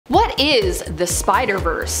is the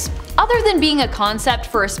Spider-Verse? Other than being a concept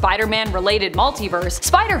for a Spider-Man related multiverse,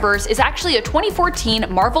 Spider-Verse is actually a 2014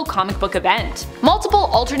 Marvel comic book event. Multiple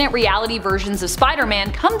alternate reality versions of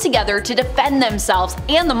Spider-Man come together to defend themselves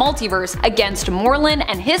and the multiverse against Morlun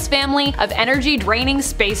and his family of energy-draining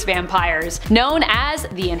space vampires, known as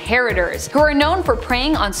the Inheritors, who are known for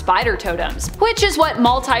preying on spider totems, which is what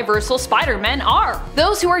multiversal Spider-Men are.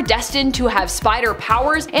 Those who are destined to have spider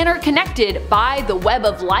powers and are connected by the web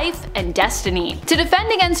of life and destiny. To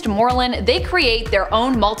defend against Morlun, they create their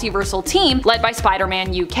own multiversal team led by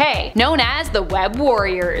Spider-Man UK, known as the Web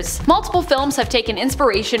Warriors. Multiple films have taken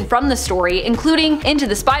inspiration from the story, including Into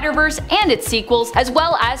the Spider-Verse and its sequels, as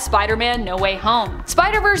well as Spider-Man No Way Home.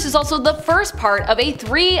 Spider-Verse is also the first part of a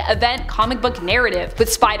 3-event comic book narrative,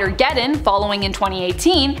 with Spider-Geddon following in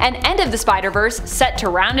 2018 and End of the Spider-Verse set to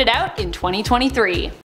round it out in 2023.